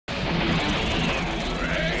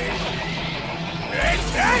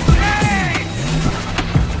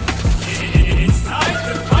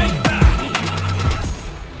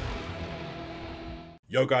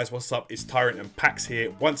Yo guys, what's up? It's Tyrant and Packz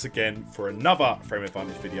here once again for another Frame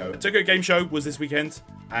Advantage video. Tokyo Game Show was this weekend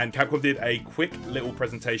and Capcom did a quick little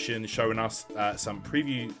presentation showing us some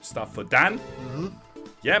preview stuff for Dan.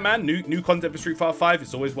 Yeah man, new content for Street Fighter 5.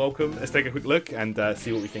 It's always welcome. Let's take a quick look and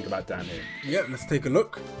see what we think about Dan here. Yeah, let's take a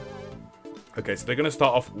look. Okay, so they're going to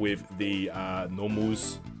start off with the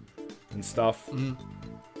normals and stuff.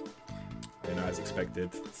 You know, as expected.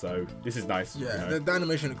 So this is nice. Yeah, you know. the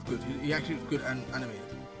animation looks good. He actually looks good and animated.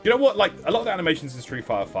 You know what? Like a lot of the animations in Street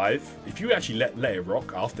Fighter 5, if you actually let it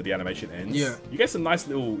rock after the animation ends, yeah, you get some nice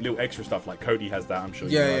little extra stuff. Like Cody has that, I'm sure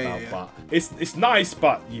you yeah, know yeah, about. yeah. But it's nice,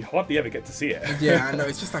 but you hardly ever get to see it. Yeah, I know.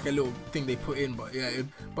 It's just like a little thing they put in, but yeah,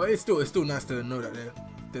 but it's still nice to know that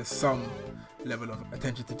there's some level of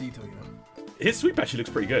attention to detail. You know. His sweep actually looks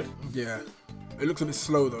pretty good. Yeah, it looks a bit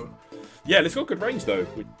slow though. Yeah, it's got good range though.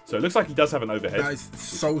 So it looks like he does have an overhead. That is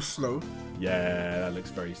so slow. Yeah, that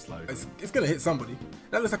looks very slow. It's gonna hit somebody.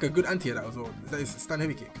 That looks like a good anti that as well. That is stand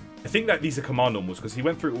heavy kick. I think that these are command normals because he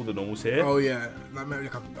went through all the normals here. Oh yeah, like maybe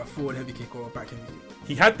like a forward heavy kick or a back heavy kick.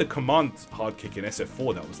 He had the command hard kick in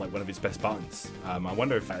SF4 that was like one of his best buttons. I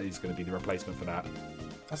wonder if that is going to be the replacement for that.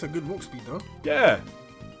 That's a good walk speed though. Yeah.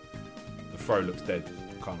 The throw looks dead.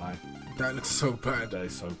 Can't lie. That looks so bad. That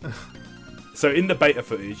is so bad. So in the beta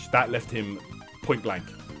footage, that left him point blank.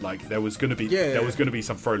 Like there was going to be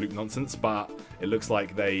some throw loop nonsense, but it looks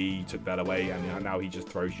like they took that away, and now he just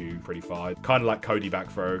throws you pretty far. Kind of like Cody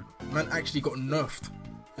back throw. Man actually got nerfed,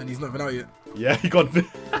 and he's not even out yet. Yeah, he got.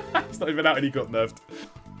 He's not even out, and he got nerfed.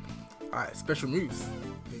 Alright, special moves,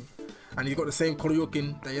 and he's got the same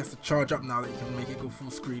Koryokin that he has to charge up now that you can make it go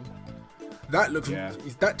full screen. That looks. Yeah.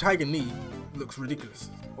 Is that Tiger Knee looks ridiculous.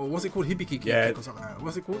 Or what's it called? Hibiki kick or something like that.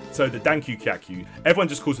 What's it called? So the Dankyu Kyakyu. Everyone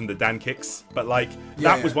just calls them the Dan kicks, but like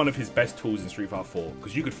that was one of his best tools in Street Fighter 4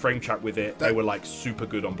 because you could frame trap with it. They were like super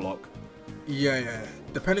good on block. Yeah.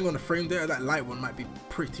 Depending on the frame there, that light one might be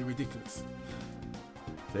pretty ridiculous.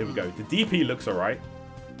 So here we go. The DP looks alright.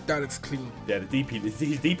 That looks clean. Yeah, the DP.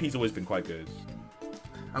 His DP's always been quite good.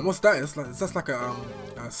 And what's that? It's just like a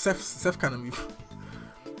Seth kind of move.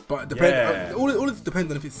 But depend. All it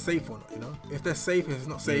depends on if it's safe or not. You know, if they're safe, if it's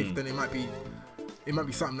not safe, then it might be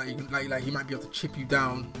something that you can like. He might be able to chip you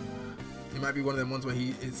down. It might be one of them ones where he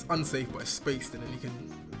is unsafe but it's spaced, and then he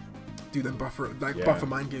can do them buffer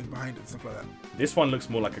mind games behind it and stuff like that. This one looks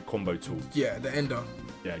more like a combo tool. Yeah, the ender.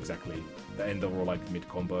 Yeah, exactly. The ender or like mid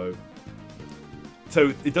combo.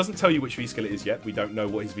 So it doesn't tell you which V-skill it is yet. We don't know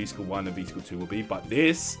what his V-skill 1 and V-skill 2 will be, but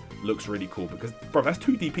this looks really cool because, bro, that's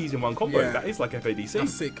 2 DPs in one combo. Yeah. That is like FADC.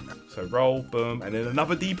 That's sick. So roll, boom, and then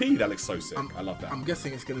another DP. That looks so sick. I love that. I'm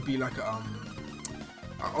guessing it's gonna be like a,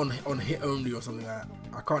 on hit only or something like that.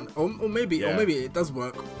 I can't, or maybe it does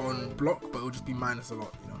work on block, but it'll just be minus a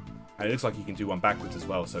lot, you know. And it looks like you can do one backwards as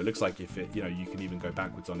well. So it looks like if it, you know, you can even go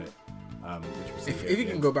backwards on it. If you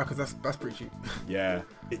can go backwards, that's pretty cheap. Yeah,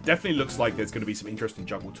 it definitely looks like there's going to be some interesting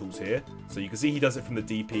juggle tools here. So you can see he does it from the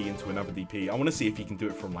DP into another DP. I want to see if he can do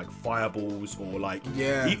it from like fireballs or like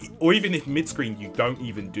or even if mid screen you don't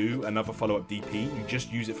even do another follow up DP, you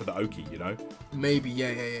just use it for the Oki, you know? Maybe,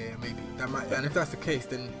 maybe that might. And if that's the case,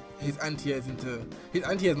 then his anti-airs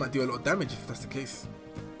might do a lot of damage if that's the case.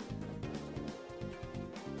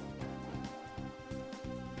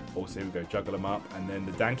 Also, here we go, juggle them up, and then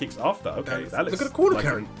the Dan kicks after. Okay, that looks look at the corner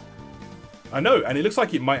carry. I know, and it looks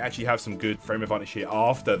like it might actually have some good frame advantage here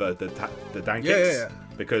after the Dan kicks. Yeah.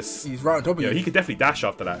 Because he's right on top of you. He could definitely dash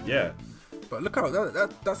after that. Yeah. But look how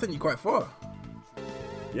that sent you quite far.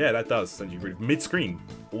 Yeah, that does send you mid screen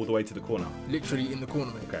all the way to the corner. Literally in the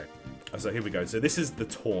corner, mate. Okay. So here we go. So this is the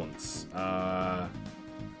taunts.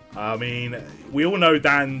 I mean, we all know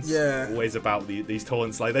Dan's always about these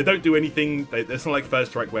taunts. Like, they don't do anything. It's not like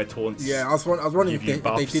First Strike where taunts. Yeah, I was wondering if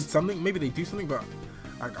they did something. Maybe they do something, but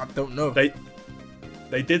I don't know.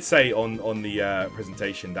 They did say on the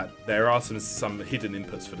presentation that there are some hidden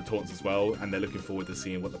inputs for the taunts as well, and they're looking forward to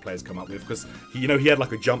seeing what the players come up with because he had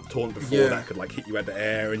like a jump taunt before that could like hit you at the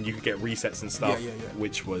air and you could get resets and stuff,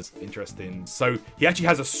 which was interesting. So he actually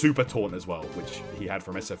has a super taunt as well, which he had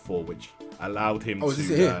from SF4, which allowed him to. Is this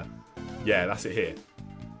it here? Yeah, that's it here.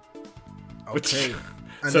 Okay.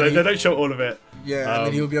 So they don't show all of it. Yeah, and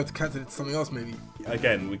then he'll be able to cancel it to something else maybe.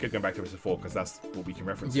 Again, we could go back to SF4 because that's what we can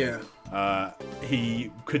reference. Yeah.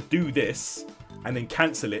 He could do this and then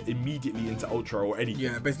cancel it immediately into Ultra or anything.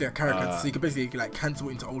 Yeah, basically a carry cancel. So you could basically like cancel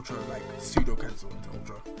into Ultra, like pseudo cancel into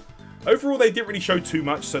Ultra. Overall, they didn't really show too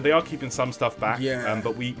much, so they are keeping some stuff back. Yeah.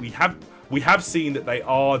 But we have seen that they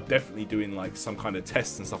are definitely doing like some kind of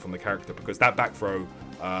tests and stuff on the character because that back throw,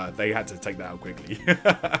 they had to take that out quickly.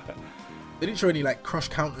 They didn't show any like crush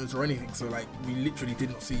counters or anything, so like we literally did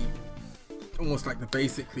not see almost like the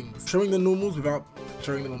basic things. Showing the normals without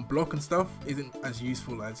showing them on block and stuff isn't as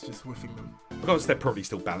useful as just whiffing them. Because they're probably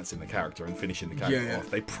still balancing the character and finishing the character off.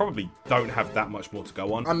 They probably don't have that much more to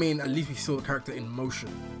go on. I mean, at least we saw the character in motion.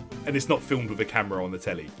 And it's not filmed with a camera on the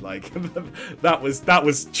telly. Like, that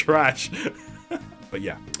was trash. But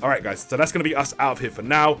yeah. Alright guys, so that's going to be us out of here for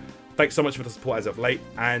now. Thanks so much for the support as of late,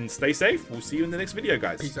 and stay safe. We'll see you in the next video,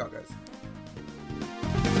 guys. Peace out, guys.